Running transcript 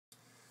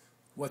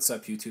What's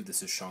up YouTube,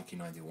 this is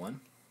Shonky91.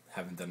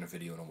 Haven't done a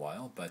video in a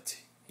while, but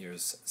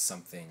here's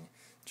something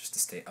just to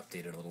stay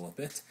updated a little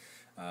bit.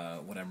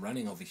 What I'm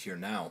running over here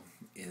now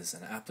is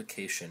an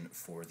application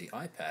for the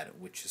iPad,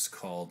 which is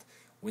called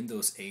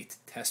Windows 8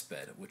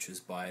 Testbed, which is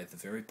by the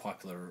very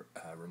popular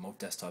remote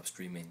desktop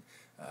streaming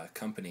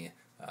company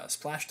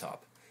Splashtop.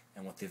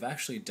 And what they've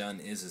actually done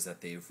is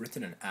that they've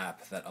written an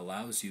app that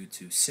allows you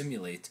to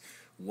simulate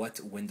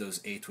what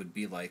Windows 8 would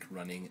be like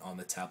running on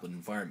the tablet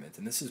environment.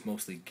 And this is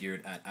mostly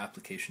geared at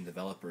application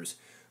developers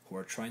who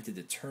are trying to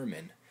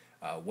determine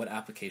what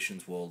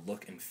applications will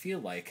look and feel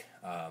like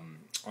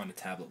on a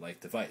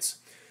tablet-like device.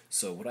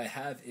 So what I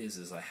have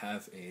is I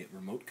have a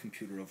remote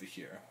computer over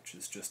here, which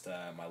is just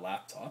my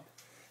laptop,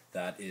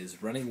 that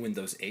is running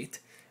Windows 8,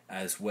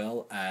 as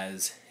well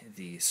as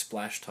the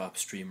Splashtop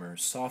streamer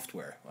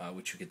software,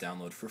 which you could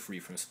download for free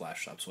from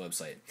Splashtop's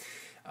website.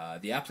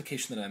 The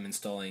application that I'm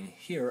installing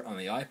here on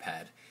the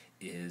iPad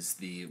is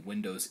the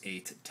Windows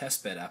 8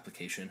 Testbed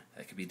application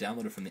that can be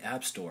downloaded from the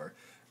App Store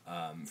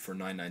for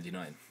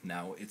 $9.99.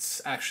 Now,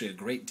 it's actually a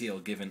great deal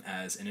given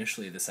as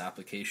initially this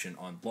application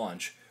on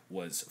launch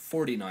was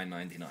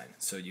 $49.99.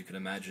 So you can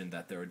imagine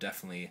that there are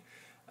definitely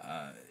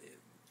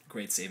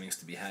great savings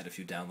to be had if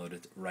you download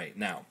it right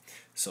now.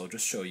 So I'll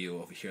just show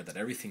you over here that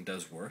everything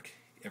does work.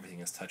 Everything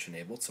is touch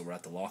enabled, so we're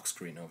at the lock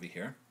screen over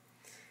here.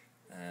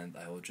 And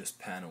I will just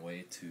pan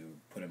away to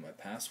put in my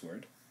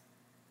password.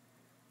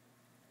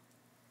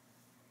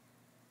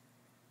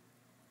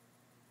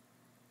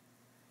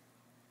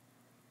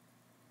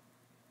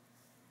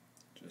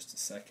 Just a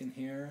second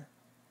here.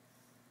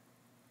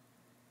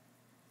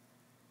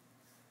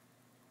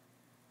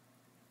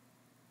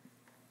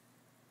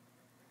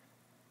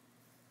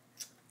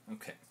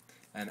 Okay,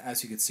 and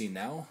as you can see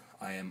now,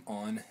 I am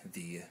on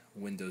the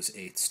Windows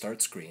 8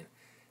 start screen,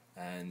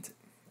 and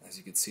as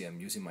you can see,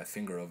 I'm using my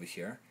finger over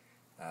here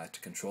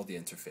to control the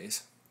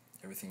interface.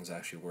 Everything is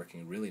actually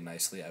working really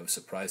nicely. I was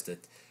surprised at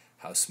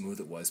how smooth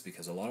it was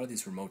because a lot of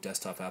these remote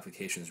desktop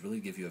applications really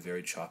give you a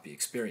very choppy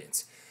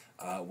experience.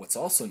 What's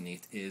also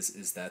neat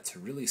is that to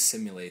really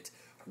simulate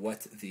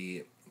what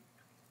the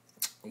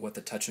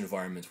touch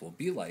environment will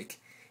be like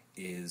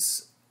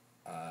is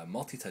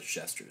multi-touch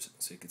gestures.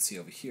 So you can see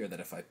over here that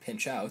if I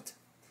pinch out,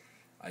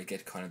 I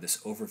get kind of this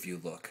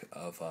overview look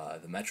of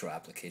the Metro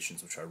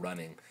applications which are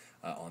running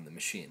on the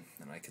machine,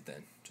 and I could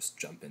then just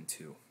jump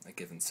into a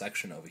given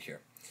section over here.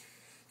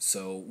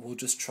 So we'll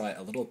just try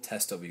a little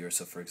test over here.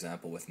 So for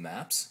example, with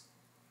Maps,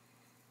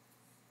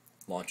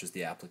 launches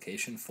the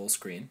application full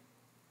screen,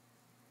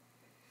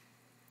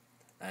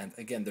 and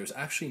again, there's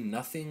actually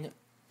nothing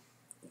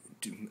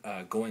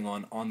going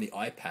on the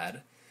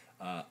iPad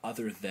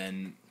other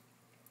than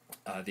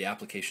the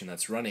application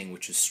that's running,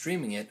 which is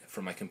streaming it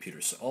from my computer.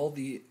 So all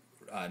the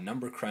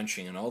number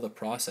crunching and all the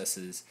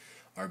processes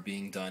are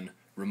being done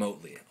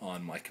remotely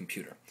on my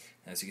computer.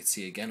 As you can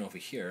see again over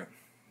here,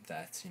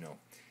 that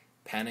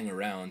panning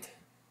around,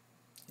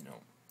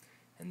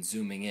 and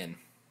zooming in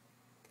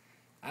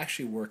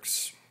actually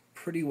works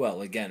pretty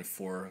well again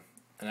for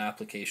an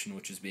application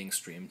which is being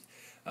streamed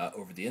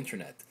over the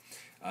internet.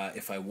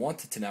 If I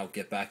wanted to now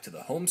get back to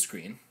the home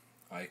screen,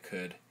 I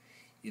could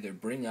either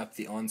bring up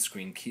the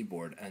on-screen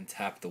keyboard and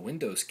tap the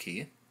Windows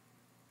key,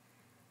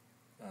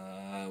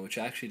 which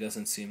actually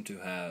doesn't seem to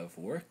have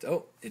worked.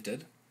 Oh, it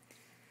did.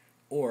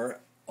 Or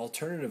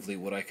alternatively,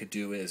 what I could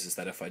do is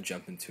that if I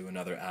jump into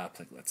another app,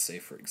 like let's say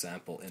for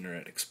example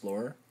Internet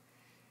Explorer,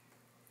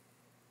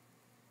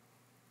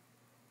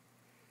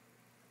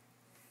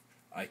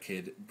 I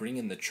could bring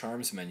in the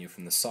Charms menu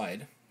from the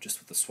side just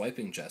with the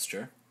swiping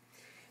gesture.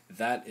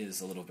 That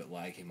is a little bit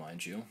laggy,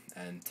 mind you,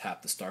 and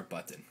tap the start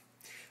button.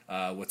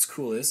 What's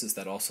cool is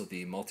that also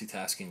the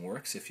multitasking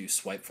works if you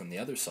swipe from the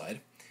other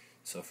side.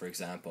 So for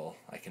example,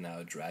 I can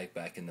now drag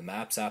back in the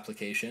Maps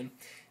application,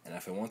 and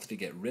if I wanted to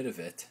get rid of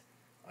it,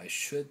 I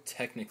should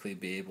technically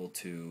be able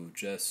to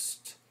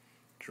just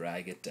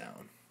drag it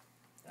down,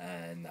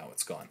 and now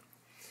it's gone.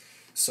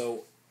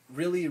 So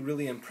really,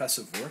 really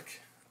impressive work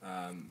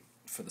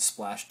for the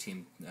Splash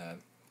team,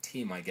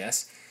 I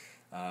guess,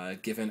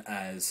 given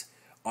as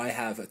I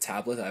have a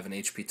tablet, I have an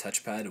HP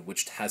touchpad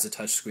which has a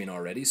touch screen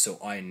already, so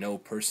I know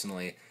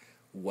personally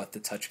what the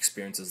touch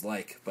experience is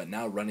like, but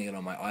now running it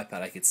on my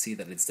iPad I could see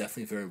that it's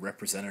definitely very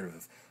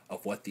representative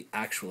of what the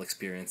actual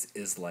experience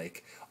is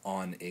like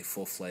on a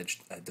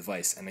full-fledged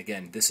device. And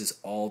again, this is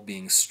all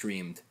being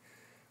streamed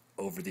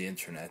over the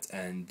internet,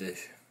 and the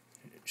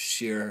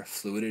sheer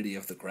fluidity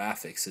of the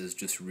graphics is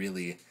just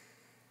really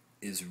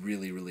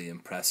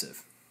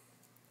impressive.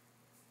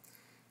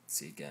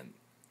 See again,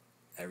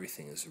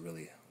 everything is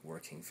really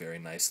working very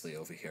nicely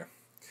over here.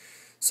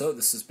 So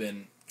this has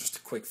been just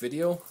a quick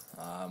video.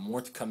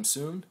 More to come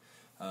soon.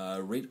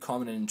 Rate,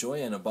 comment, and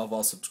enjoy, and above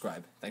all,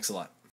 subscribe. Thanks a lot.